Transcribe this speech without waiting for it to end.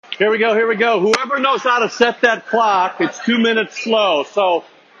Here we go, here we go. Whoever knows how to set that clock, it's 2 minutes slow. So,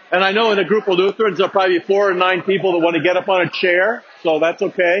 and I know in a group of Lutherans, there'll probably be 4 or 9 people that want to get up on a chair. So that's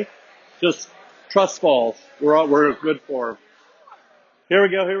okay. Just trust falls. We're good for. Here we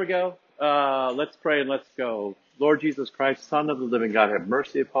go, here we go. Let's pray and let's go. Lord Jesus Christ, Son of the living God, have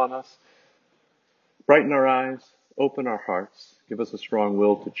mercy upon us. Brighten our eyes, open our hearts. Give us a strong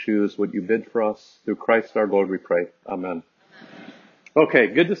will to choose what you bid for us. Through Christ our Lord we pray. Amen. Okay,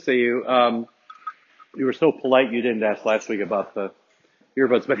 good to see you. You were so polite you didn't ask last week about the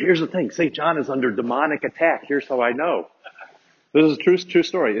earbuds. But here's the thing. St. John is under demonic attack. Here's how I know. This is a true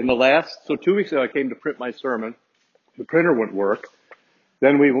story. 2 weeks ago I came to print my sermon. The printer wouldn't work.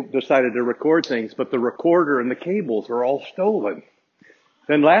 Then we decided to record things, but the recorder and the cables are all stolen.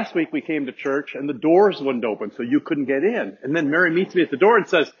 Then last week we came to church and the doors wouldn't open, so you couldn't get in. And then Mary meets me at the door and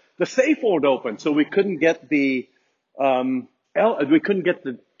says, the safe won't open, so we couldn't get the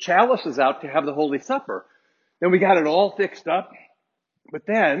chalices out to have the Holy Supper. Then we got it all fixed up, but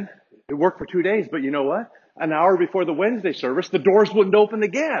then it worked for 2 days. But you know what? An hour before the Wednesday service, the doors wouldn't open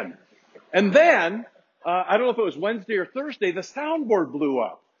again. And then, I don't know if it was Wednesday or Thursday, the soundboard blew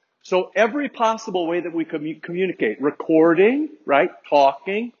up. So every possible way that we communicate, recording, right,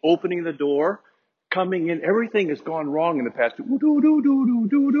 talking, opening the door, coming in, everything has gone wrong in the past.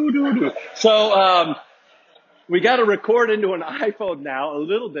 So, we got to record into an iPhone now a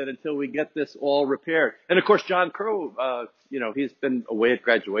little bit until we get this all repaired. And of course, John Crow, he's been away at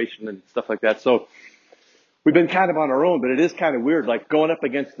graduation and stuff like that. So we've been kind of on our own, but it is kind of weird, like going up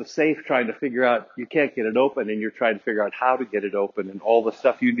against the safe, trying to figure out, you can't get it open and you're trying to figure out how to get it open and all the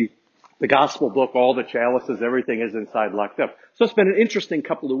stuff you need. The gospel book, all the chalices, everything is inside locked up. So it's been an interesting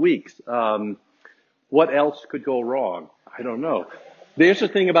couple of weeks. What else could go wrong? I don't know. There's the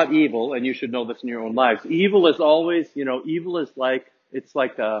thing about evil, and you should know this in your own lives. Evil is always, evil is it's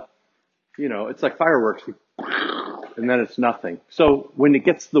like fireworks. And then it's nothing. So when it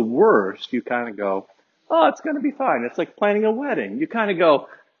gets the worst, you kind of go, oh, it's going to be fine. It's like planning a wedding. You kind of go,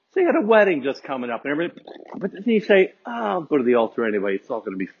 so you had a wedding just coming up and everything. But then you say, oh, I'll go to the altar anyway. It's all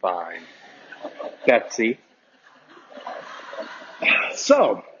going to be fine. Betsy.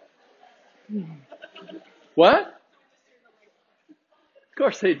 So, what? Of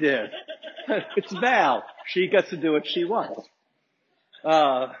course they did. It's Val. She gets to do what she wants.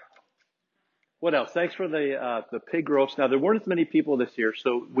 What else? Thanks for the pig roast. Now, there weren't as many people this year,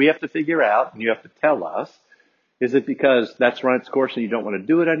 so we have to figure out, and you have to tell us, is it because that's run its course and you don't want to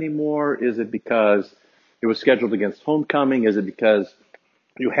do it anymore? Is it because it was scheduled against homecoming? Is it because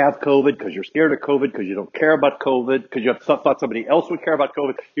you have COVID, because you're scared of COVID, because you don't care about COVID, because you thought somebody else would care about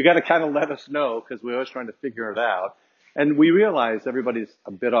COVID? You got to kind of let us know, because we're always trying to figure it out. And we realize everybody's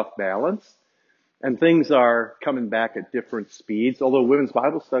a bit off balance, and things are coming back at different speeds. Although women's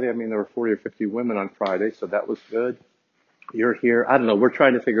Bible study, there were 40 or 50 women on Friday, so that was good. You're here. I don't know. We're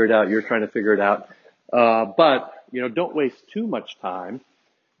trying to figure it out. You're trying to figure it out. But don't waste too much time.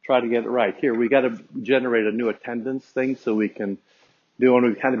 Try to get it right. Here, we got to generate a new attendance thing so we can do one.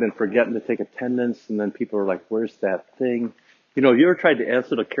 We've kind of been forgetting to take attendance, and then people are like, where's that thing? Have you ever tried to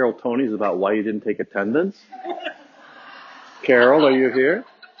answer to Carol Toney's about why you didn't take attendance? Carol, are you here?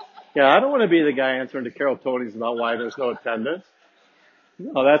 Yeah, I don't want to be the guy answering to Carol Toney's about why there's no attendance.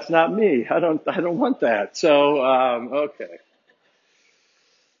 No, that's not me. I don't want that. So, okay.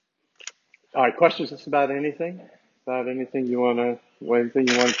 All right, questions just about anything? About anything you want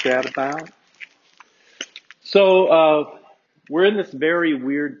to chat about? So, we're in this very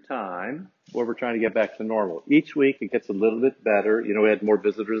weird time where we're trying to get back to normal. Each week it gets a little bit better. We had more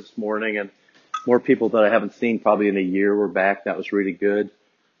visitors this morning and more people that I haven't seen probably in a year were back. That was really good.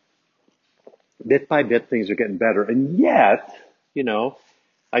 Bit by bit, things are getting better. And yet,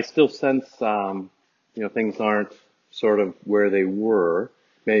 I still sense, things aren't sort of where they were.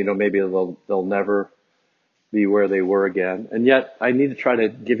 Maybe they'll never be where they were again. And yet, I need to try to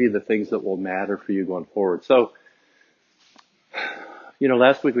give you the things that will matter for you going forward. So,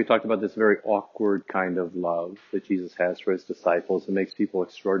 last week we talked about this very awkward kind of love that Jesus has for his disciples. It makes people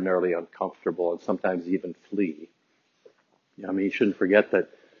extraordinarily uncomfortable and sometimes even flee. You shouldn't forget that,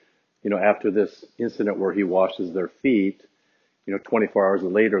 after this incident where he washes their feet, 24 hours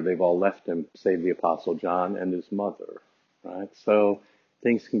later, they've all left him, save the Apostle John and his mother, right? So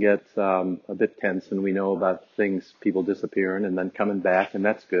things can get a bit tense, and we know about people disappearing and then coming back, and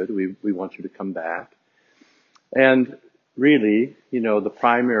that's good. We want you to come back. And really, the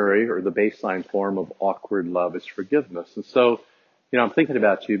primary or the baseline form of awkward love is forgiveness. And so, I'm thinking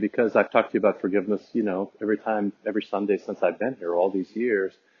about you because I've talked to you about forgiveness, every Sunday since I've been here all these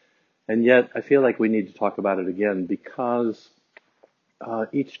years. And yet I feel like we need to talk about it again because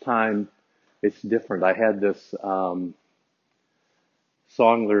each time it's different. I had this song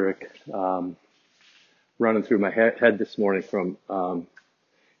lyric running through my head this morning from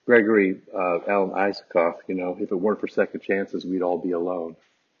Gregory Alan Isaacoff. If it weren't for second chances, we'd all be alone.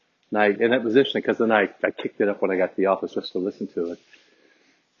 And that was interesting because then I kicked it up when I got to the office just to listen to it.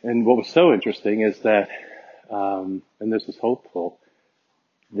 And what was so interesting is that, and this is hopeful,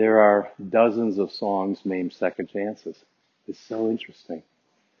 there are dozens of songs named Second Chances. It's so interesting.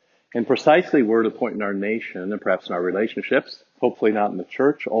 And precisely we're at a point in our nation and perhaps in our relationships, hopefully not in the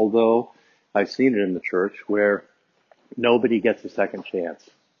church, although I've seen it in the church, where nobody gets a second chance.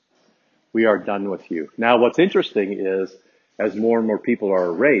 We are done with you. Now, what's interesting is as more and more people are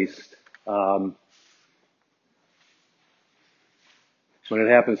erased, when it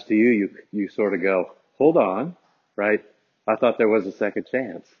happens to you, you sort of go, hold on, right? I thought there was a second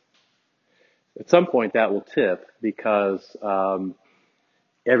chance. At some point that will tip because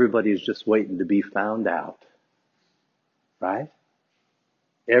everybody's just waiting to be found out, right?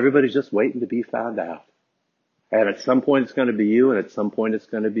 Everybody's just waiting to be found out. And at some point it's going to be you, and at some point it's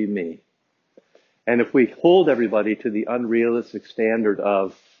going to be me. And if we hold everybody to the unrealistic standard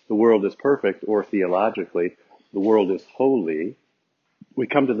of the world is perfect, or theologically, the world is holy, we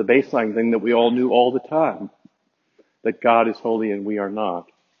come to the baseline thing that we all knew all the time, that God is holy and we are not.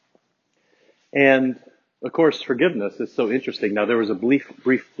 And of course, forgiveness is so interesting. Now, there was a brief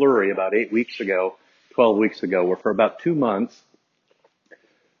flurry about 12 weeks ago, where for about 2 months,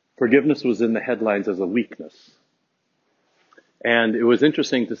 forgiveness was in the headlines as a weakness. And it was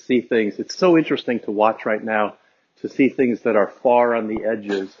interesting to see things. It's so interesting to watch right now, to see things that are far on the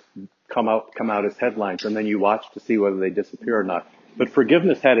edges come out as headlines, and then you watch to see whether they disappear or not. But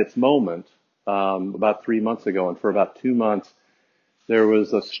forgiveness had its moment about 3 months ago, and for about 2 months, there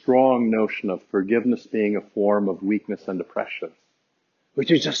was a strong notion of forgiveness being a form of weakness and depression,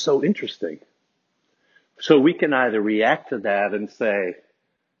 which is just so interesting. So we can either react to that and say,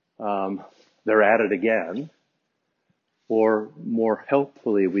 they're at it again, or more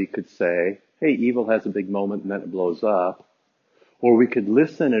helpfully we could say, hey, evil has a big moment and then it blows up. Or we could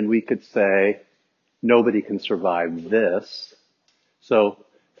listen and we could say, nobody can survive this. So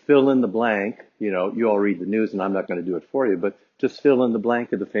fill in the blank. You all read the news and I'm not going to do it for you, but just fill in the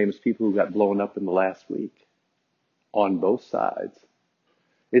blank of the famous people who got blown up in the last week on both sides.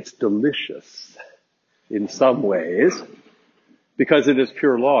 It's delicious in some ways because it is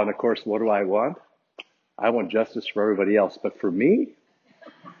pure law. And of course, what do I want? I want justice for everybody else. But for me,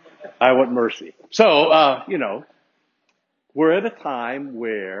 I want mercy. So, we're at a time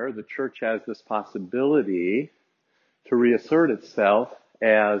where the church has this possibility to reassert itself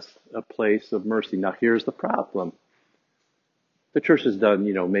as a place of mercy. Now, here's the problem. The church has done,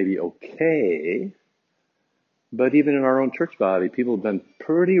 maybe okay, but even in our own church body, people have been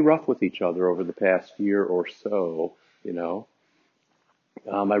pretty rough with each other over the past year or so,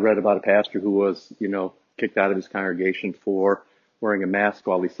 I read about a pastor who was, kicked out of his congregation for wearing a mask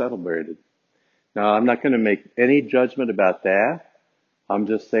while he celebrated. Now, I'm not going to make any judgment about that. I'm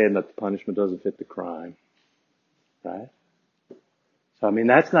just saying that the punishment doesn't fit the crime, right? So,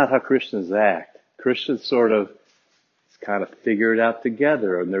 that's not how Christians act. Christians sort of kind of figure it out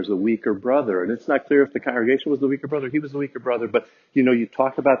together, and there's a weaker brother. And it's not clear if the congregation was the weaker brother. He was the weaker brother. But, you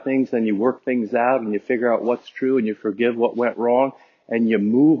talk about things and you work things out and you figure out what's true and you forgive what went wrong and you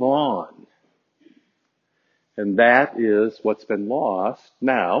move on. And that is what's been lost.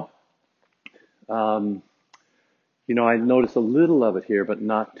 Now, I notice a little of it here, but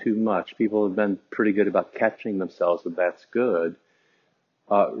not too much. People have been pretty good about catching themselves, and that's good.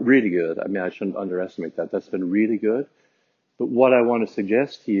 Really good. I shouldn't underestimate that. That's been really good. But what I want to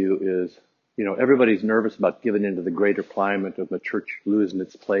suggest to you is, everybody's nervous about giving into the greater climate of the church losing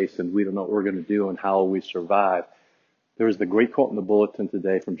its place, and we don't know what we're going to do and how will we survive. There was the great quote in the bulletin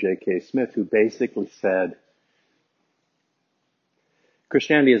today from J.K. Smith, who basically said,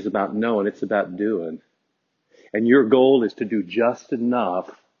 Christianity is about knowing, it's about doing. And your goal is to do just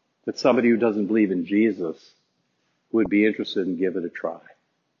enough that somebody who doesn't believe in Jesus would be interested in give it a try.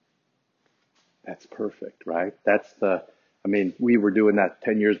 That's perfect, right? We were doing that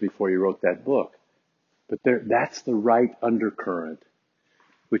 10 years before you wrote that book. But that's the right undercurrent,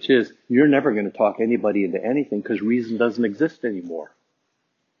 which is you're never going to talk anybody into anything because reason doesn't exist anymore,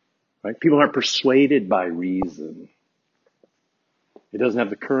 right? People aren't persuaded by reason. It doesn't have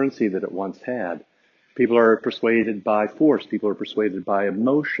the currency that it once had. People are persuaded by force. People are persuaded by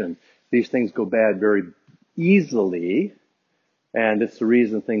emotion. These things go bad very easily, and it's the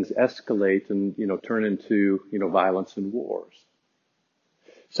reason things escalate and, turn into, violence and wars.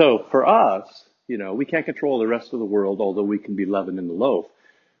 So for us, We can't control the rest of the world, although we can be leaven in the loaf.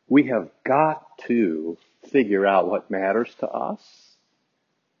 We have got to figure out what matters to us,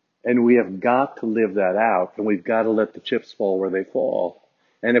 and we have got to live that out, and we've got to let the chips fall where they fall.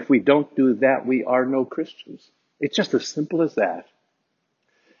 And if we don't do that, we are no Christians. It's just as simple as that.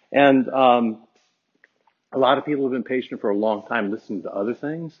 And a lot of people have been patient for a long time listening to other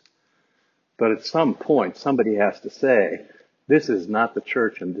things, but at some point, somebody has to say, this is not the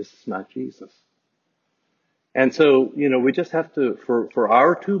church and this is not Jesus. And so, we just have to, for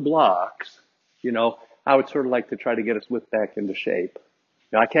our 2 blocks, I would sort of like to try to get us whipped back into shape.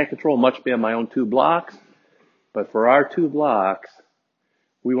 Now, I can't control much beyond my own 2 blocks, but for our 2 blocks,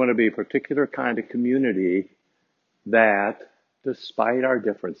 we want to be a particular kind of community that, despite our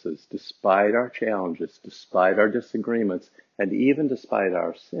differences, despite our challenges, despite our disagreements, and even despite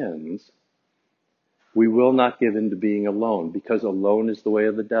our sins, we will not give in to being alone, because alone is the way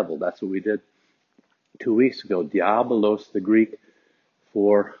of the devil. That's what we did 2 weeks ago. Diabolos, the Greek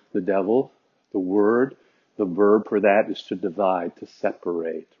for the devil, the verb for that is to divide, to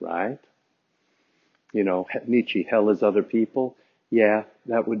separate, right? Nietzsche, hell is other people. Yeah,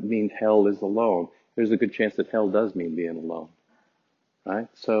 that would mean hell is alone. There's a good chance that hell does mean being alone, right?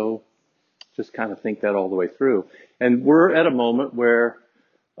 So just kind of think that all the way through. And we're at a moment where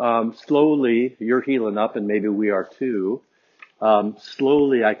slowly you're healing up, and maybe we are too.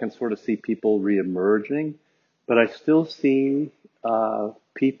 Slowly I can sort of see people reemerging, but I still see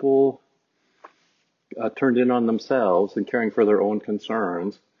people turned in on themselves and caring for their own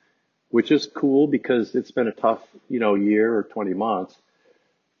concerns, which is cool because it's been a tough, year or 20 months.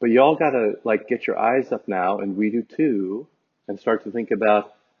 But y'all gotta get your eyes up now, and we do too, and start to think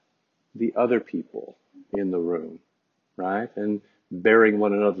about the other people in the room, right? And bearing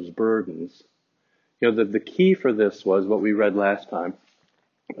one another's burdens. The key for this was what we read last time,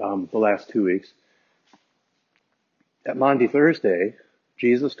 the last 2 weeks. At Maundy Thursday,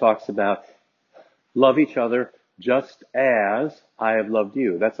 Jesus talks about love each other just as I have loved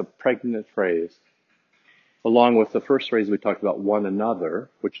you. That's a pregnant phrase. Along with the first phrase we talked about, one another,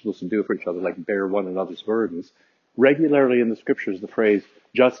 which is to do for each other, like bear one another's burdens. Regularly in the scriptures, the phrase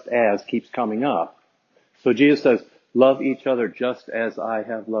just as keeps coming up. So Jesus says, love each other just as I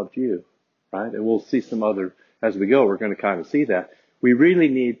have loved you, right? And we'll see some other, as we go, we're going to kind of see that. We really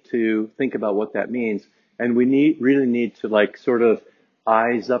need to think about what that means. And we really need to sort of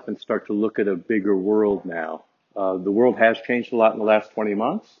eyes up and start to look at a bigger world now. The world has changed a lot in the last 20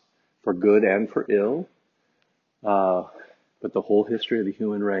 months, for good and for ill. But the whole history of the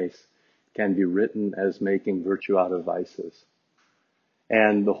human race can be written as making virtue out of vices.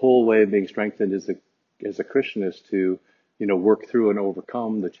 And the whole way of being strengthened as a Christian is to, work through and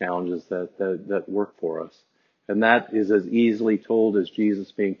overcome the challenges that work for us. And that is as easily told as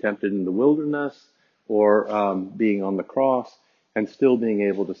Jesus being tempted in the wilderness or being on the cross and still being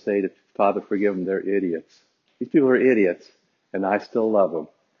able to say to Father, forgive them, they're idiots. These people are idiots, and I still love them.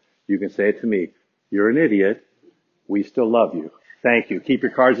 You can say it to me, you're an idiot, we still love you. Thank you. Keep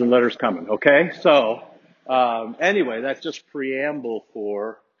your cards and letters coming, okay? So, anyway, that's just preamble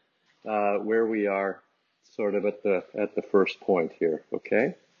for where we are sort of at the first point here,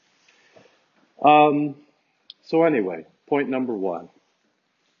 okay? So anyway, point number 1.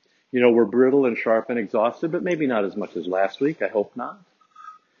 We're brittle and sharp and exhausted, but maybe not as much as last week. I hope not.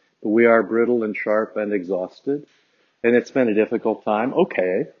 But we are brittle and sharp and exhausted. And it's been a difficult time.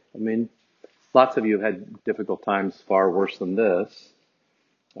 Okay. Lots of you have had difficult times far worse than this.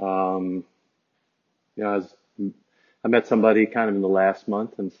 I met somebody kind of in the last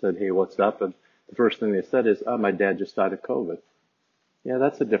month and said, hey, what's up? And the first thing they said is, my dad just died of COVID. Yeah,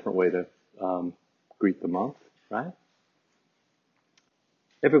 that's a different way to greet the month, right?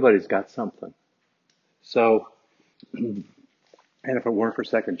 Everybody's got something. So, and if it weren't for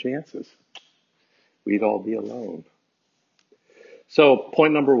second chances, we'd all be alone. So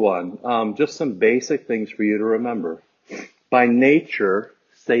point number 1, just some basic things for you to remember. By nature,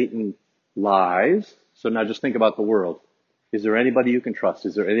 Satan lies. So now just think about the world. Is there anybody you can trust?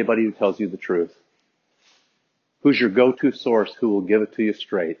 Is there anybody who tells you the truth? Who's your go-to source who will give it to you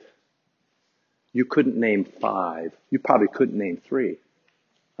straight? You couldn't name 5. You probably couldn't name 3,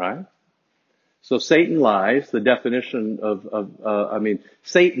 right? So Satan lies. The definition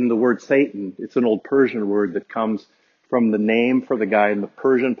Satan, the word Satan, it's an old Persian word that comes from the name for the guy in the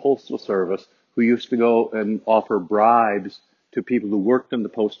Persian Postal Service who used to go and offer bribes to people who worked in the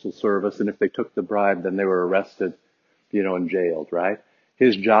Postal Service. And if they took the bribe, then they were arrested, and jailed, right?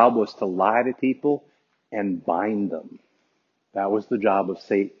 His job was to lie to people and bind them. That was the job of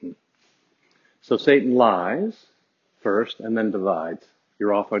Satan. So Satan lies first and then divides.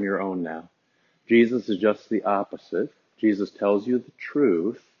 You're off on your own now. Jesus is just the opposite. Jesus tells you the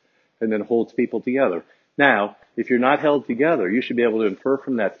truth and then holds people together. Now, if you're not held together, you should be able to infer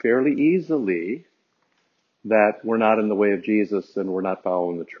from that fairly easily that we're not in the way of Jesus and we're not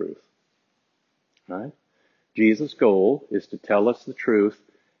following the truth. Right? Jesus' goal is to tell us the truth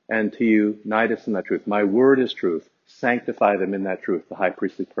and to unite us in that truth. My word is truth. Sanctify them in that truth. The high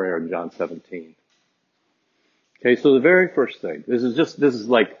priestly prayer in John 17. Okay, so the very first thing, this is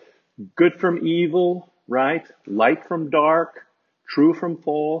like good from evil, right? Light from dark, true from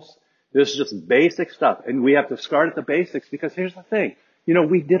false. This is just basic stuff. And we have to start at the basics because here's the thing.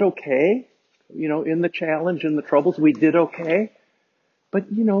 We did okay. In the challenge and the troubles, we did okay. But,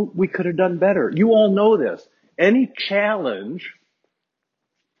 we could have done better. You all know this. Any challenge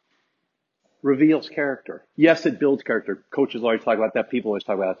reveals character. Yes, it builds character. Coaches always talk about that. People always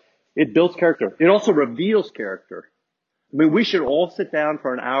talk about it. It builds character. It also reveals character. I mean, we should all sit down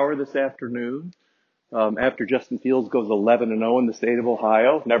for an hour this afternoon after Justin Fields goes 11-0 in the state of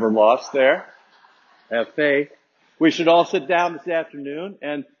Ohio. Never lost there. Have faith. We should all sit down this afternoon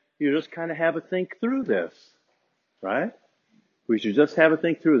and you just kind of have a think through this, right? We should just have a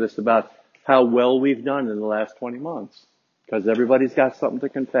think through this about how well we've done in the last 20 months because everybody's got something to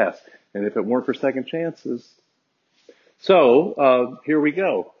confess. And if it weren't for second chances. So, here we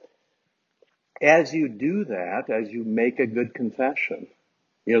go. As you do that, as you make a good confession,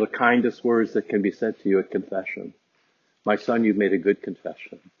 the kindest words that can be said to you at confession. My son, you've made a good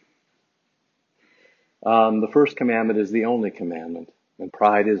confession. The first commandment is the only commandment, and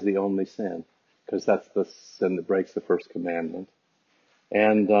pride is the only sin, because that's the sin that breaks the first commandment.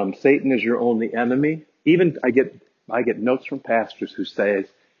 And Satan is your only enemy. Even I get notes from pastors who say,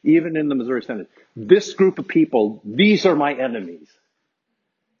 even in the Missouri Synod, this group of people, these are my enemies.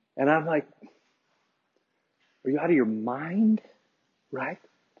 And I'm like, are you out of your mind? Right?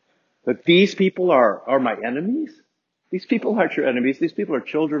 That these people are my enemies? These people aren't your enemies. These people are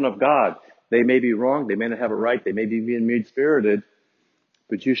children of God. They may be wrong. They may not have it right. They may be being mean-spirited.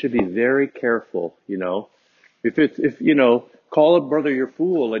 But you should be very careful, If call a brother your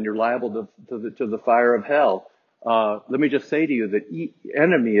fool and you're liable to the fire of hell. Let me just say to you that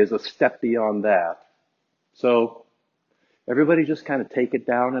enemy is a step beyond that. So everybody just kind of take it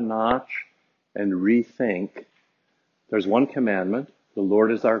down a notch and rethink. There's one commandment. The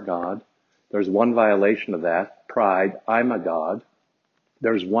Lord is our God. There's one violation of that. Pride. I'm a God.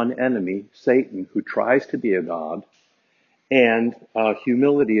 There's one enemy, Satan, who tries to be a God. And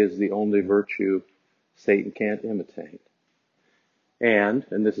humility is the only virtue Satan can't imitate. And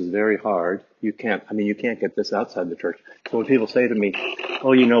this is very hard, you can't get this outside the church. So when people say to me,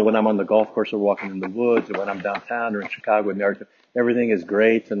 when I'm on the golf course or walking in the woods or when I'm downtown or in Chicago and everything is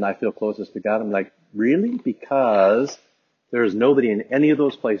great and I feel closest to God, I'm like, really? Because there is nobody in any of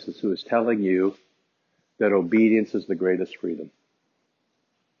those places who is telling you that obedience is the greatest freedom.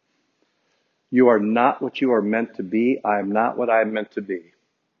 You are not what you are meant to be. I am not what I am meant to be.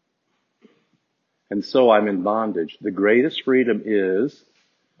 And so I'm in bondage. The greatest freedom is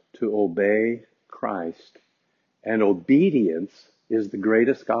to obey Christ. And obedience is the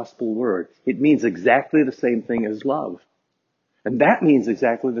greatest gospel word. It means exactly the same thing as love. And that means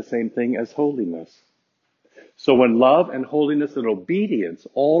exactly the same thing as holiness. So when love and holiness and obedience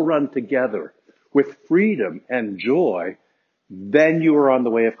all run together with freedom and joy, then you are on the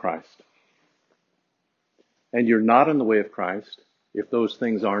way of Christ. And you're not in the way of Christ if those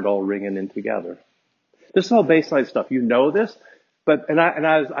things aren't all ringing in together. This is all baseline stuff. You know this, but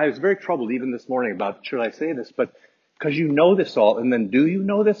I was very troubled even this morning about should I say this, but because you know this all, and then do you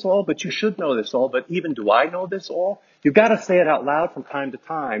know this all? But you should know this all. But even do I know this all? You've got to say it out loud from time to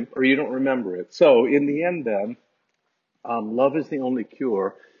time, or you don't remember it. So in the end, then, love is the only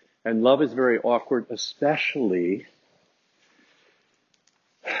cure, and love is very awkward, especially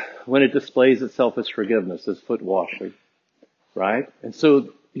when it displays itself as forgiveness, as foot washing, right? And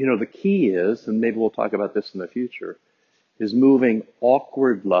so, the key is, and maybe we'll talk about this in the future, is moving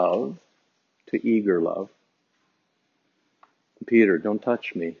awkward love to eager love. Peter, don't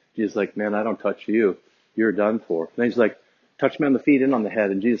touch me. Jesus is like, man, I don't touch you. You're done for. And he's like, touch me on the feet and on the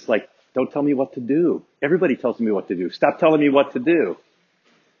head. And Jesus is like, don't tell me what to do. Everybody tells me what to do. Stop telling me what to do.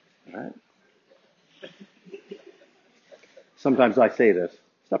 All right? Sometimes I say this.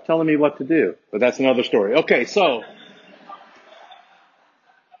 Stop telling me what to do. But that's another story. Okay, so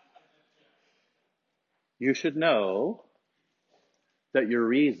you should know that your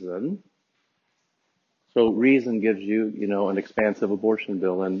reason, so reason gives you, an expansive abortion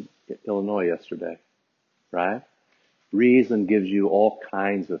bill in Illinois yesterday, right? Reason gives you all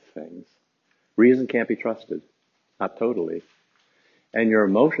kinds of things. Reason can't be trusted. Not totally. And your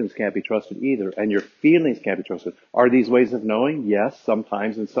emotions can't be trusted either. And your feelings can't be trusted. Are these ways of knowing? Yes,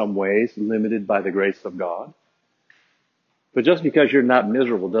 sometimes in some ways limited by the grace of God. But just because you're not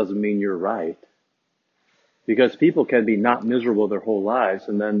miserable doesn't mean you're right. Because people can be not miserable their whole lives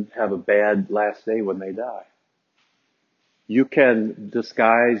and then have a bad last day when they die. You can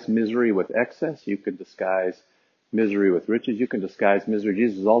disguise misery with excess. You can disguise misery with riches. You can disguise misery.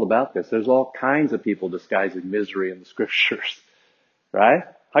 Jesus is all about this. There's all kinds of people disguising misery in the scriptures, right?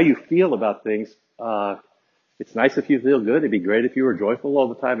 How you feel about things. It's nice if you feel good. It'd be great if you were joyful all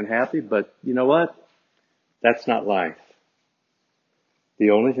the time and happy. But you know what? That's not life. The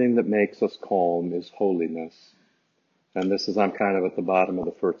only thing that makes us calm is holiness. And this is, I'm kind of at the bottom of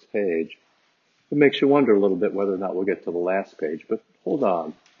the first page. It makes you wonder a little bit whether or not we'll get to the last page. But hold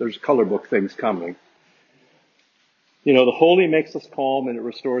on. There's color book things coming. You know, the holy makes us calm and it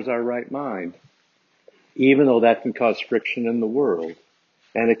restores our right mind. Even though that can cause friction in the world.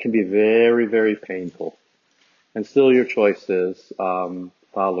 And it can be very, very painful. And still your choice is,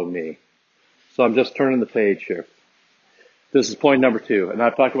 follow me. So I'm just turning the page here. This is point number 2, and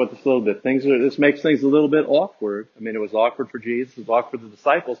I've talked about this a little bit. This makes things a little bit awkward. I mean, it was awkward for Jesus, it was awkward for the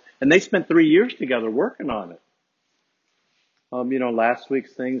disciples, and they spent 3 years together working on it. You know, last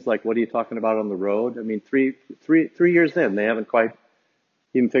week's things like, what are you talking about on the road? I mean, three years in, they haven't quite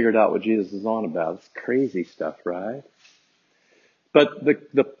even figured out what Jesus is on about. It's crazy stuff, right? But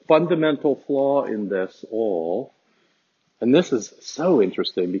the fundamental flaw in this all, and this is so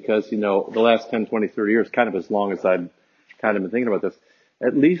interesting because, you know, the last 10, 20, 30 years, kind of as long as I've kind of been thinking about this,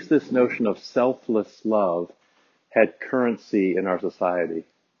 at least this notion of selfless love had currency in our society.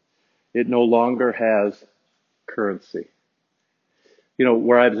 It no longer has currency. You know,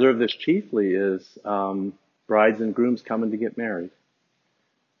 where I observe this chiefly is brides and grooms coming to get married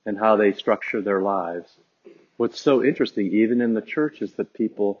and how they structure their lives. What's so interesting, even in the church, is that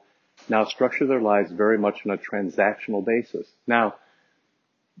people now structure their lives very much on a transactional basis. Now,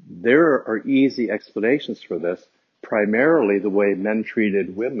 there are easy explanations for this. Primarily the way men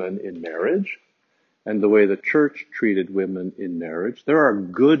treated women in marriage and the way the church treated women in marriage. There are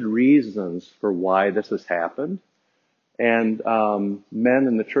good reasons for why this has happened. And men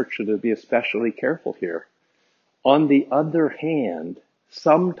in the church should be especially careful here. On the other hand,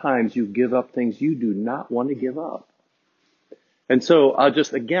 sometimes you give up things you do not want to give up. And so I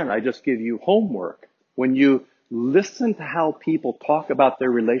just give you homework. When you listen to how people talk about their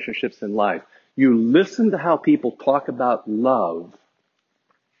relationships in life, you listen to how people talk about love.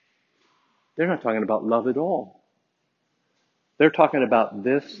 They're not talking about love at all. They're talking about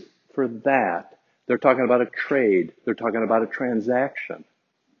this for that. They're talking about a trade. They're talking about a transaction.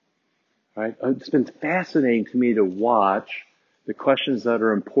 Right? It's been fascinating to me to watch the questions that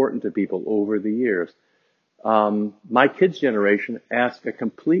are important to people over the years. My kids' generation ask a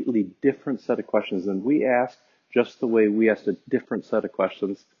completely different set of questions than we ask, just the way we asked a different set of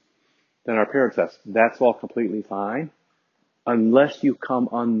questions than our parents asked. That's all completely fine, unless you come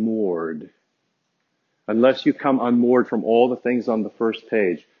unmoored. Unless you come unmoored from all the things on the first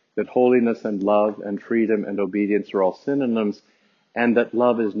page, that holiness and love and freedom and obedience are all synonyms, and that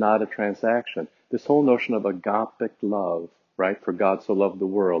love is not a transaction. This whole notion of agapic love, right? For God so loved the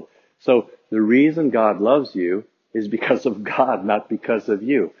world. So the reason God loves you is because of God, not because of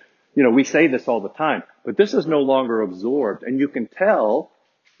you. You know, we say this all the time, but this is no longer absorbed, and you can tell.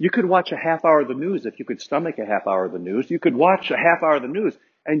 You could watch a half hour of the news if you could stomach a half hour of the news. You could watch a half hour of the news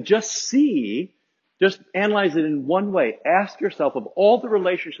and just analyze it in one way. Ask yourself, of all the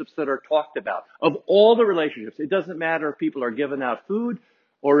relationships that are talked about, of all the relationships, it doesn't matter if people are giving out food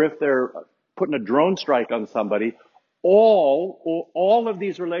or if they're putting a drone strike on somebody. All of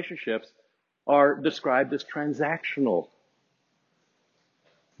these relationships are described as transactional.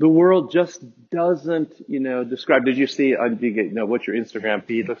 The world just doesn't, describe. Did you see, what your Instagram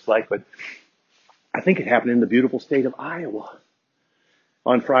feed looks like? But I think it happened in the beautiful state of Iowa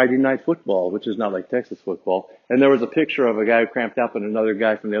on Friday Night Football, which is not like Texas football. And there was a picture of a guy who cramped up and another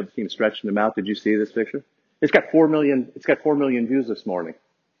guy from the other team stretching him out. Did you see this picture? It's got 4 million views this morning,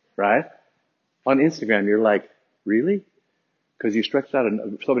 right? On Instagram, you're like, really? Because you stretched out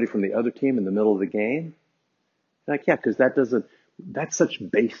somebody from the other team in the middle of the game? Like, yeah, because that's such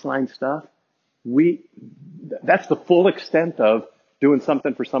baseline stuff. That's the full extent of doing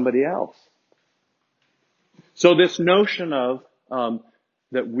something for somebody else. So this notion of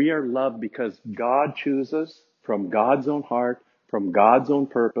that we are loved because God chooses from God's own heart, from God's own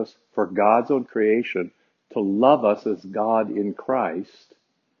purpose, for God's own creation, to love us as God in Christ,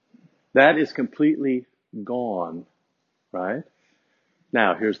 that is completely gone, right?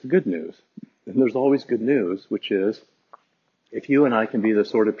 Now, here's the good news. And there's always good news, which is If you and I can be the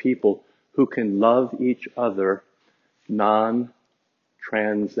sort of people who can love each other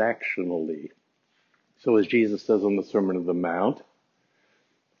non-transactionally. So as Jesus says on the Sermon on the Mount,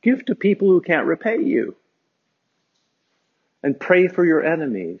 give to people who can't repay you. And pray for your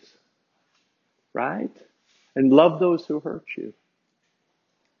enemies. Right? And love those who hurt you.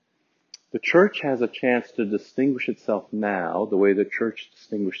 The church has a chance to distinguish itself now the way the church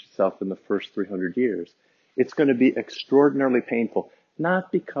distinguished itself in the first 300 years. It's going to be extraordinarily painful. Not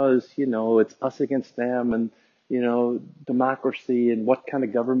because, it's us against them and, democracy and what kind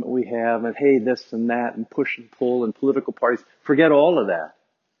of government we have and hey, this and that and push and pull and political parties. Forget all of that.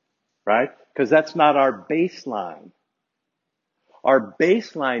 Right? Because that's not our baseline. Our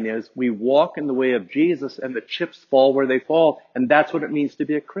baseline is we walk in the way of Jesus and the chips fall where they fall. And that's what it means to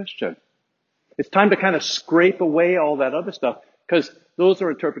be a Christian. It's time to kind of scrape away all that other stuff because those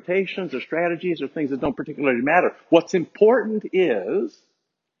are interpretations or strategies or things that don't particularly matter. What's important is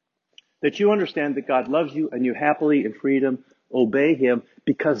that you understand that God loves you and you happily in freedom obey him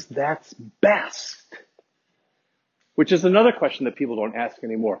because that's best. Which is another question that people don't ask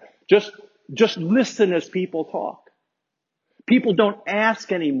anymore. Just listen as people talk. People don't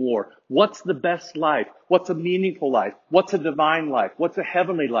ask anymore, what's the best life? What's a meaningful life? What's a divine life? What's a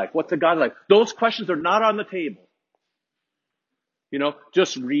heavenly life? What's a God life? Those questions are not on the table.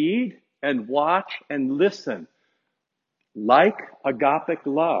 Just read and watch and listen. Like agapic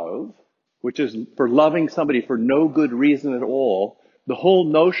love, which is for loving somebody for no good reason at all, the whole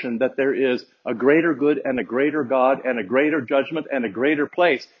notion that there is a greater good and a greater God and a greater judgment and a greater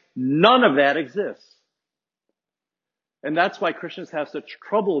place, none of that exists. And that's why Christians have such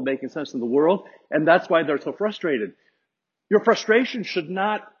trouble making sense of the world, and that's why they're so frustrated. Your frustration should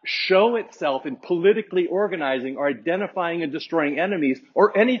not show itself in politically organizing or identifying and destroying enemies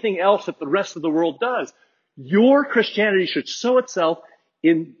or anything else that the rest of the world does. Your Christianity should show itself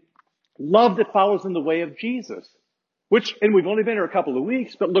in love that follows in the way of Jesus, and we've only been here a couple of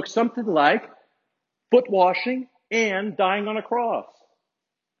weeks, but looks something like foot washing and dying on a cross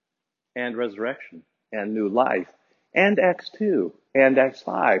and resurrection and new life. And Acts 2 and Acts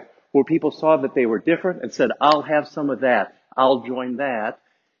 5, where people saw that they were different and said, I'll have some of that. I'll join that.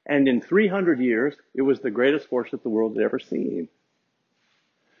 And in 300 years, it was the greatest force that the world had ever seen.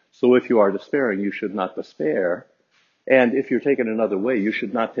 So if you are despairing, you should not despair. And if you're taken another way, you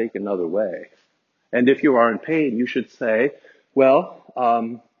should not take another way. And if you are in pain, you should say,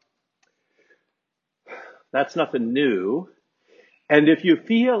 well, that's nothing new. And if you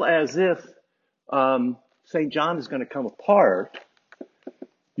feel as if St. John is going to come apart,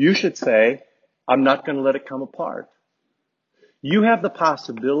 you should say, I'm not going to let it come apart. You have the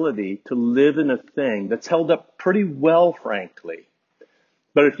possibility to live in a thing that's held up pretty well, frankly.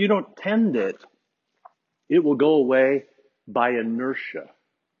 But if you don't tend it, it will go away by inertia.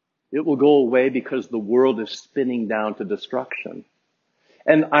 It will go away because the world is spinning down to destruction.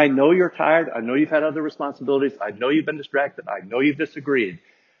 And I know you're tired. I know you've had other responsibilities. I know you've been distracted. I know you've disagreed.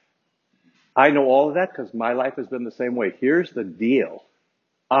 I know all of that because my life has been the same way. Here's the deal.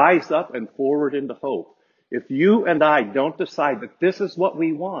 Eyes up and forward into hope. If you and I don't decide that this is what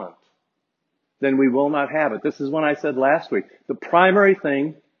we want, then we will not have it. This is what I said last week. The primary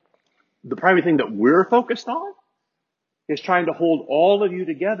thing that we're focused on is trying to hold all of you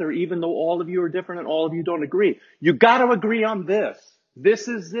together, even though all of you are different and all of you don't agree. You got to agree on this. This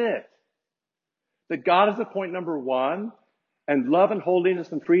is it. That God is the point number one, and love and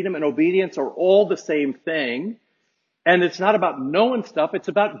holiness and freedom and obedience are all the same thing. And it's not about knowing stuff, it's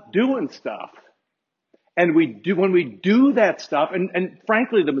about doing stuff. And when we do that stuff, and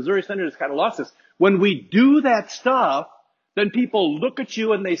frankly, the Missouri Synod has kind of lost this. When we do that stuff, then people look at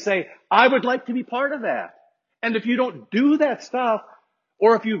you and they say, I would like to be part of that. And if you don't do that stuff,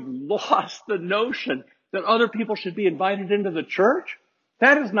 or if you've lost the notion that other people should be invited into the church,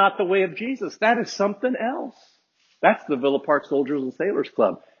 that is not the way of Jesus. That is something else. That's the Villa Park Soldiers and Sailors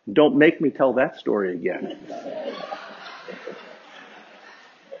Club. Don't make me tell that story again.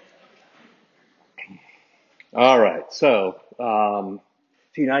 All right, so,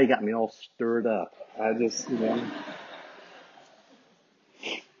 see, now you got me all stirred up.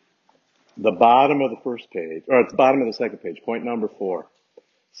 The bottom of the first page, or at the bottom of the second page, point number 4.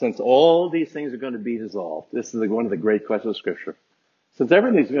 Since all these things are going to be dissolved, this is one of the great questions of Scripture. Since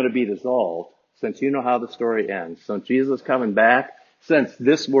everything's going to be dissolved, since you know how the story ends, since Jesus is coming back, since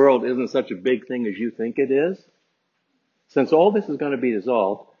this world isn't such a big thing as you think it is, since all this is going to be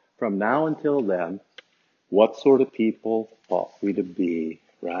dissolved, from now until then, what sort of people ought we to be,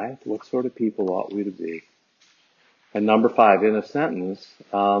 right? What sort of people ought we to be? And number 5, in a sentence,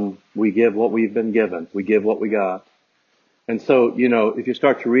 we give what we've been given. We give what we got. And so, if you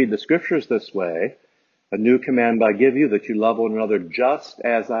start to read the scriptures this way, a new command I give you, that you love one another just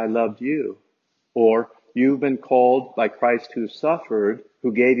as I loved you. Or, you've been called by Christ who suffered,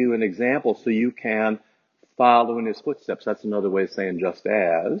 who gave you an example so you can follow in his footsteps. That's another way of saying just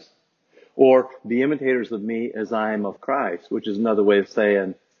as. Or, be imitators of me as I am of Christ, which is another way of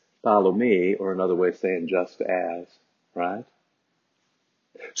saying follow me, or another way of saying just as, right?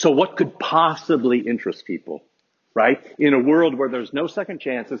 So what could possibly interest people, right? In a world where there's no second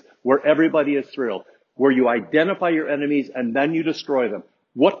chances, where everybody is thrilled, where you identify your enemies and then you destroy them.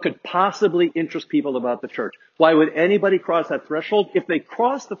 What could possibly interest people about the church? Why would anybody cross that threshold? If they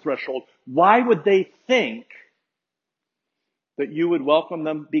cross the threshold, why would they think that you would welcome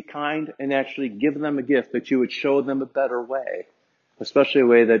them, be kind, and actually give them a gift, that you would show them a better way, especially a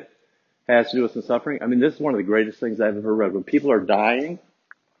way that has to do with the suffering? I mean, this is one of the greatest things I've ever read. When people are dying,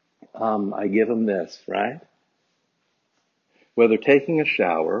 I give them this, right? Whether taking a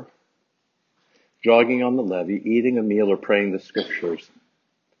shower, jogging on the levee, eating a meal, or praying the scriptures,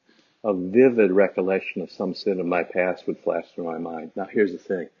 a vivid recollection of some sin of my past would flash through my mind. Now, here's the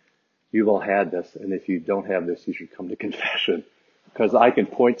thing. You've all had this, and if you don't have this, you should come to confession, because I can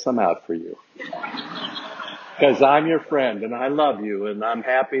point some out for you. Because I'm your friend, and I love you, and I'm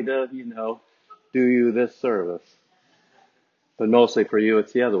happy to, do you this service. But mostly for you,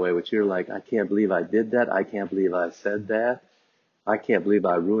 it's the other way, which you're like, I can't believe I did that. I can't believe I said that. I can't believe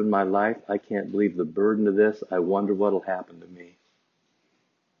I ruined my life. I can't believe the burden of this. I wonder what'll happen to me.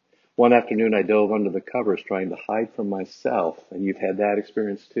 One afternoon, I dove under the covers trying to hide from myself, and you've had that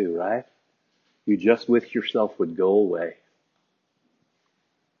experience too, right? You just wish yourself would go away.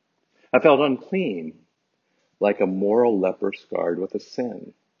 I felt unclean, like a moral leper scarred with a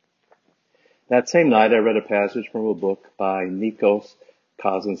sin. That same night, I read a passage from a book by Nikos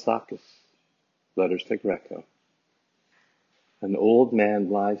Kazantzakis, Letters to Greco. An old man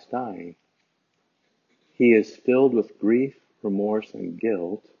lies dying. He is filled with grief, remorse, and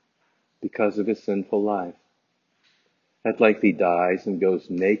guilt because of his sinful life. At length he dies and goes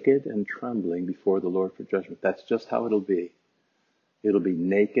naked and trembling before the Lord for judgment. That's just how it'll be. It'll be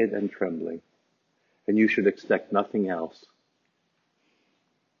naked and trembling. And you should expect nothing else.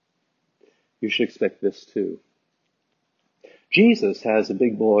 You should expect this too. Jesus has a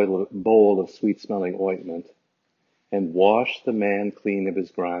big bowl of sweet-smelling ointment and washed the man clean of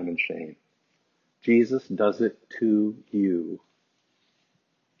his grime and shame. Jesus does it to you.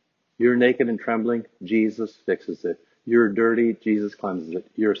 You're naked and trembling, Jesus fixes it. You're dirty, Jesus cleanses it.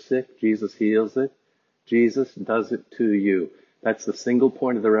 You're sick, Jesus heals it. Jesus does it to you. That's the single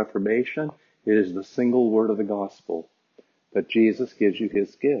point of the Reformation. It is the single word of the gospel, that Jesus gives you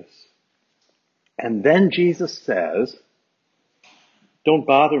his gifts. And then Jesus says, don't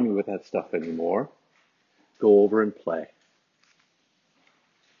bother me with that stuff anymore. Go over and play.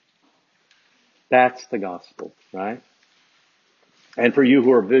 That's the gospel, right? And for you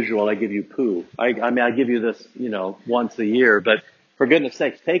who are visual, I give you poo. I give you this, once a year, but for goodness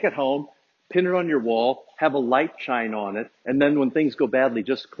sakes, take it home, pin it on your wall, have a light shine on it, and then when things go badly,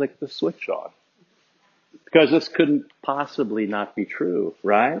 just click the switch on. Because this couldn't possibly not be true,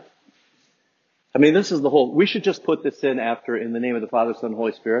 right? I mean, this is we should just put this in the name of the Father, Son, and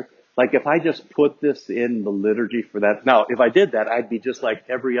Holy Spirit. Like if I just put this in the liturgy for that. Now, if I did that, I'd be just like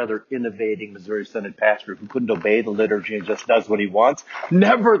every other innovating Missouri Synod pastor who couldn't obey the liturgy and just does what he wants.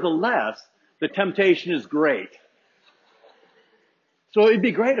 Nevertheless, the temptation is great. So it'd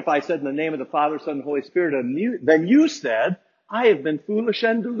be great if I said in the name of the Father, Son, and Holy Spirit, and then you said, I have been foolish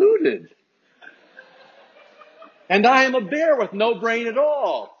and deluded. And I am a bear with no brain at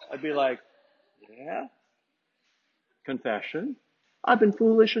all. I'd be like, yeah, confession. I've been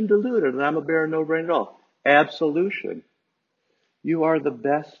foolish and deluded, and I'm a bear with no brain at all. Absolution. You are the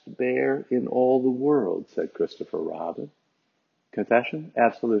best bear in all the world, said Christopher Robin. Confession,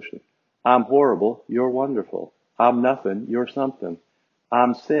 absolution. I'm horrible, you're wonderful. I'm nothing, you're something.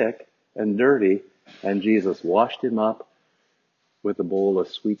 I'm sick and dirty, and Jesus washed him up with a bowl of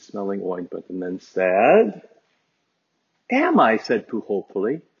sweet-smelling ointment and then said, am I, said Pooh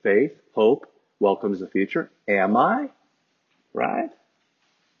hopefully. Faith, hope, welcomes the future. Am I? Right?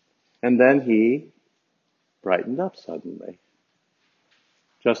 And then he brightened up suddenly.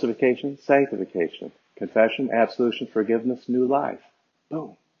 Justification, sanctification, confession, absolution, forgiveness, new life.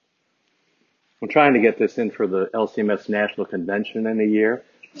 Boom. I'm trying to get this in for the LCMS National Convention in a year.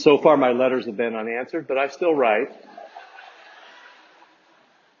 So far my letters have been unanswered, but I still write.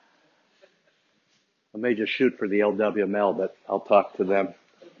 I may just shoot for the LWML, but I'll talk to them.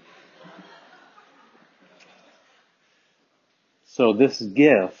 So this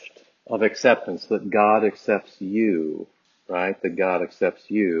gift of acceptance, that God accepts you, right, that God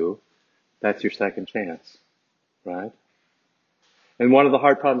accepts you, that's your second chance, right? And one of the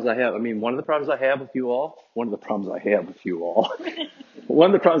hard problems I have, one of the problems I have with you all, one of the problems I have with you all,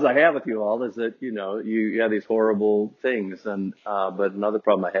 one of the problems I have with you all is that, you have these horrible things. But another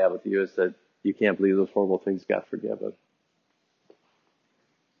problem I have with you is that you can't believe those horrible things got forgiven,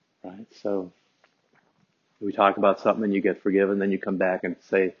 right? So we talk about something and you get forgiven, then you come back and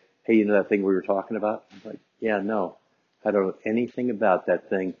say, hey, you know that thing we were talking about? I'm like, yeah, no, I don't know anything about that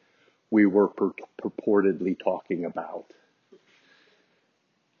thing we were purportedly talking about.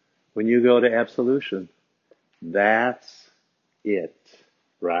 When you go to absolution, that's it,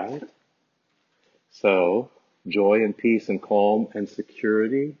 right? So, joy and peace and calm and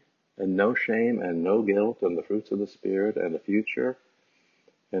security and no shame and no guilt and the fruits of the Spirit and the future.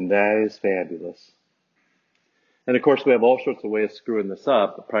 And that is fabulous. And of course, we have all sorts of ways of screwing this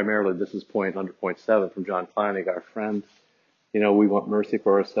up. But primarily, this is under point 7 from John Kleinig, our friend. We want mercy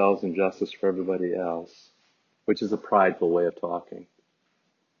for ourselves and justice for everybody else, which is a prideful way of talking.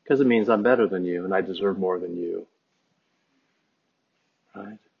 Because it means I'm better than you and I deserve more than you.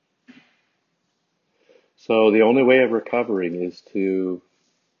 Right? So the only way of recovering is to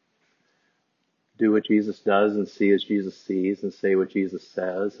do what Jesus does and see as Jesus sees and say what Jesus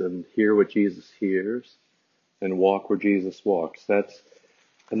says and hear what Jesus hears and walk where Jesus walks. That's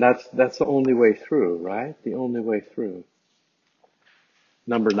the only way through, right? The only way through.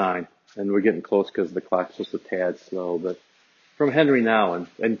 Number 9, and we're getting close because the clock's just a tad slow, but from Henry Nouwen,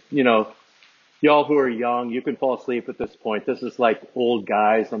 and y'all who are young, you can fall asleep at this point. This is like old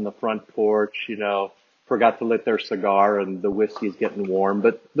guys on the front porch, forgot to lit their cigar and the whiskey's getting warm.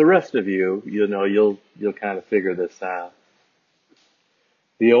 But the rest of you, you'll kind of figure this out.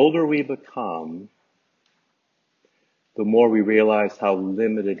 The older we become, the more we realize how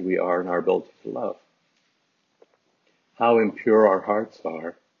limited we are in our ability to love, how impure our hearts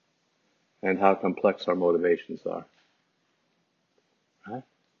are, and how complex our motivations are. Right?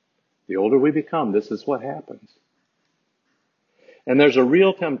 The older we become, this is what happens. And there's a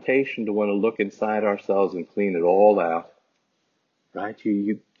real temptation to want to look inside ourselves and clean it all out. Right?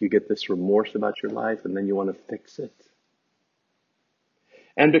 You get this remorse about your life and then you want to fix it.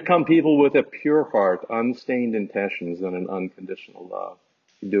 And become people with a pure heart, unstained intentions, and an unconditional love.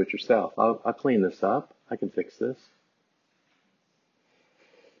 You do it yourself. I'll clean this up. I can fix this.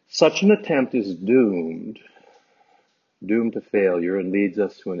 Such an attempt is doomed to failure and leads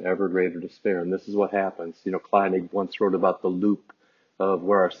us to an ever greater despair. And this is what happens. Kleinig once wrote about the loop of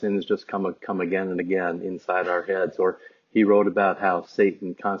where our sins just come again and again inside our heads. Or he wrote about how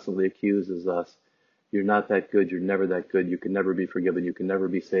Satan constantly accuses us. You're not that good. You're never that good. You can never be forgiven. You can never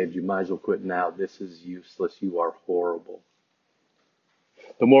be saved. You might as well quit now. This is useless. You are horrible.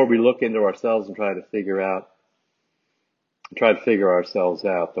 The more we look into ourselves and try to figure ourselves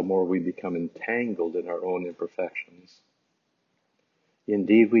out, the more we become entangled in our own imperfections.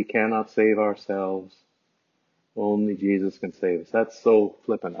 Indeed, we cannot save ourselves. Only Jesus can save us. That's so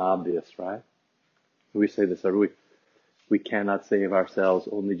flippin' obvious, right? We say this every week. We cannot save ourselves.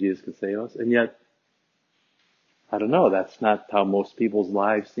 Only Jesus can save us. And yet, I don't know, that's not how most people's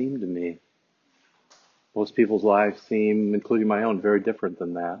lives seem to me. Most people's lives seem, including my own, very different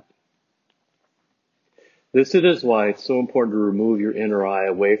than that. This is why it's so important to remove your inner eye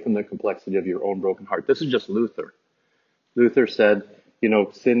away from the complexity of your own broken heart. This is just Luther. Luther said,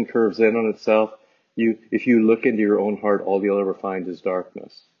 sin curves in on itself. If you look into your own heart, all you'll ever find is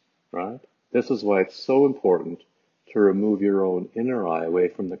darkness, right? This is why it's so important to remove your own inner eye away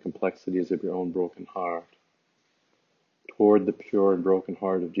from the complexities of your own broken heart toward the pure and broken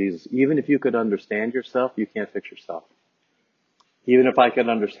heart of Jesus. Even if you could understand yourself, you can't fix yourself. Even if I could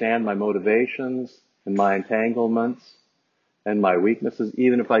understand my motivations and my entanglements and my weaknesses,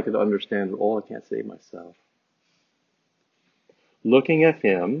 even if I could understand it all, I can't save myself. Looking at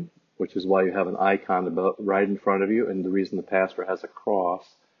him, which is why you have an icon right in front of you, and the reason the pastor has a cross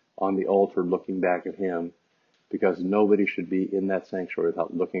on the altar looking back at him, because nobody should be in that sanctuary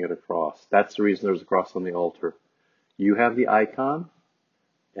without looking at a cross. That's the reason there's a cross on the altar. You have the icon,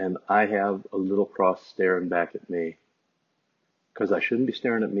 and I have a little cross staring back at me. Because I shouldn't be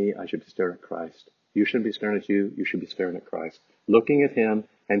staring at me, I should be staring at Christ. You shouldn't be staring at you, you should be staring at Christ. Looking at him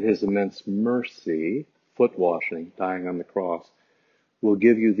and his immense mercy, foot washing, dying on the cross, will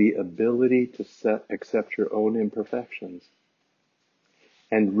give you the ability to accept your own imperfections.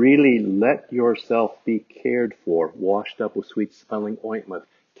 And really let yourself be cared for, washed up with sweet-smelling ointment,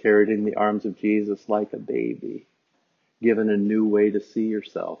 carried in the arms of Jesus like a baby, given a new way to see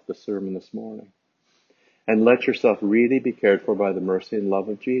yourself, the sermon this morning. And let yourself really be cared for by the mercy and love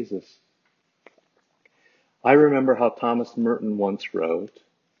of Jesus. I remember how Thomas Merton once wrote,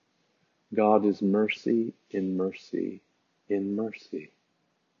 God is mercy in mercy in mercy.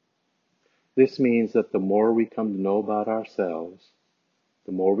 This means that the more we come to know about ourselves,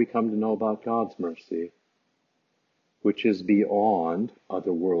 the more we come to know about God's mercy, which is beyond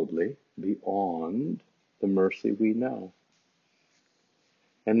otherworldly, beyond the mercy we know.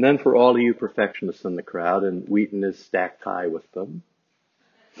 And then for all of you perfectionists in the crowd, and Wheaton is stacked high with them,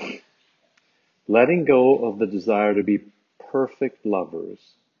 letting go of the desire to be perfect lovers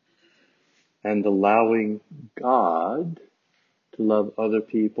and allowing God to love other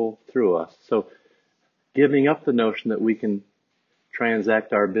people through us. So giving up the notion that we can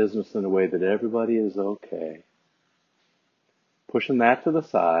transact our business in a way that everybody is okay. Pushing that to the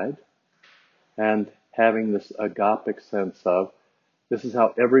side and having this agapic sense of, this is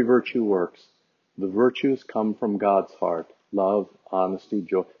how every virtue works. The virtues come from God's heart. Love, honesty,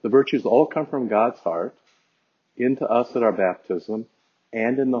 joy. The virtues all come from God's heart into us at our baptism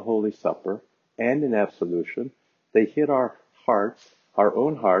and in the Holy Supper and in absolution. They hit our hearts, our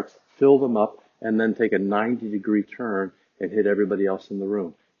own hearts, fill them up, and then take a 90-degree turn and hit everybody else in the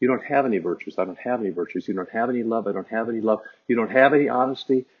room. You don't have any virtues. I don't have any virtues. You don't have any love. I don't have any love. You don't have any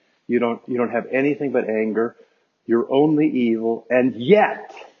honesty. You don't have anything but anger. You're only evil. And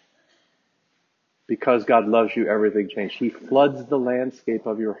yet, because God loves you, everything changed. He floods the landscape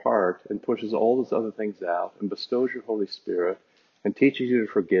of your heart and pushes all those other things out and bestows your Holy Spirit and teaches you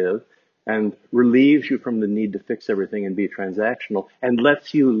to forgive and relieves you from the need to fix everything and be transactional and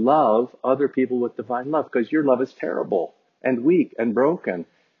lets you love other people with divine love, because your love is terrible and weak and broken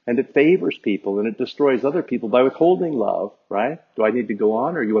and it favors people and it destroys other people by withholding love, right? Do I need to go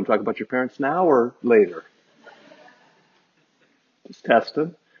on, or you want to talk about your parents now or later? Just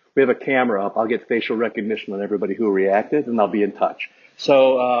testing. We have a camera up. I'll get facial recognition on everybody who reacted, and I'll be in touch.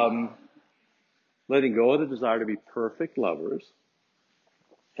 So, letting go of the desire to be perfect lovers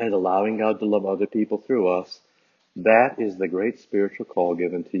and allowing God to love other people through us, that is the great spiritual call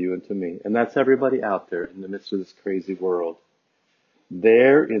given to you and to me. And that's everybody out there in the midst of this crazy world.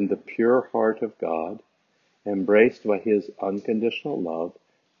 There in the pure heart of God, embraced by His unconditional love,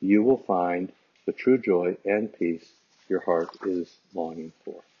 you will find the true joy and peace your heart is longing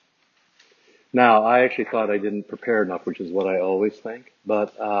for. Now, I actually thought I didn't prepare enough, which is what I always think.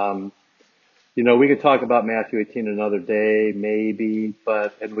 But, we could talk about Matthew 18 another day, maybe,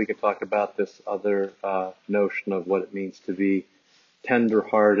 and we could talk about this other notion of what it means to be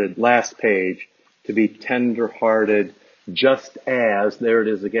tender-hearted. Last page, to be tender-hearted just as, there it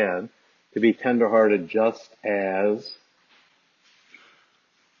is again, to be tender-hearted just as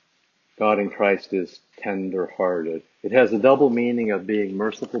God in Christ is tender-hearted. It has a double meaning of being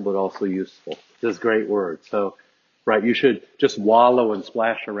merciful but also useful. This great word. So, right, you should just wallow and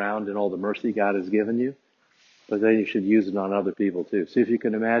splash around in all the mercy God has given you, but then you should use it on other people too. See if you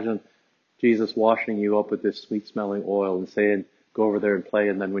can imagine Jesus washing you up with this sweet-smelling oil and saying, go over there and play,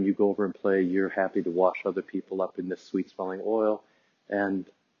 and then when you go over and play, you're happy to wash other people up in this sweet-smelling oil and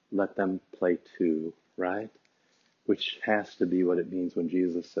let them play too, right? Which has to be what it means when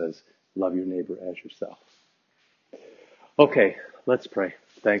Jesus says, love your neighbor as yourself. Okay, let's pray.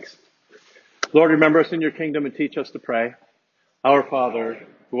 Thanks. Lord, remember us in your kingdom and teach us to pray. Our Father,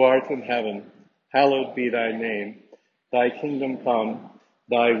 who art in heaven, hallowed be thy name. Thy kingdom come,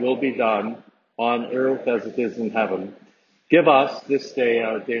 thy will be done, on earth as it is in heaven. Give us this day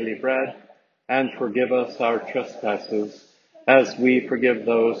our daily bread, and forgive us our trespasses, as we forgive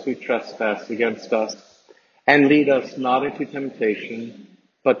those who trespass against us. And lead us not into temptation,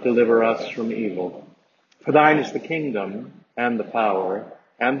 but deliver us from evil. For thine is the kingdom, and the power,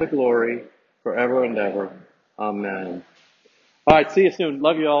 and the glory, forever and ever. Amen. All right, see you soon.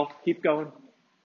 Love you all. Keep going.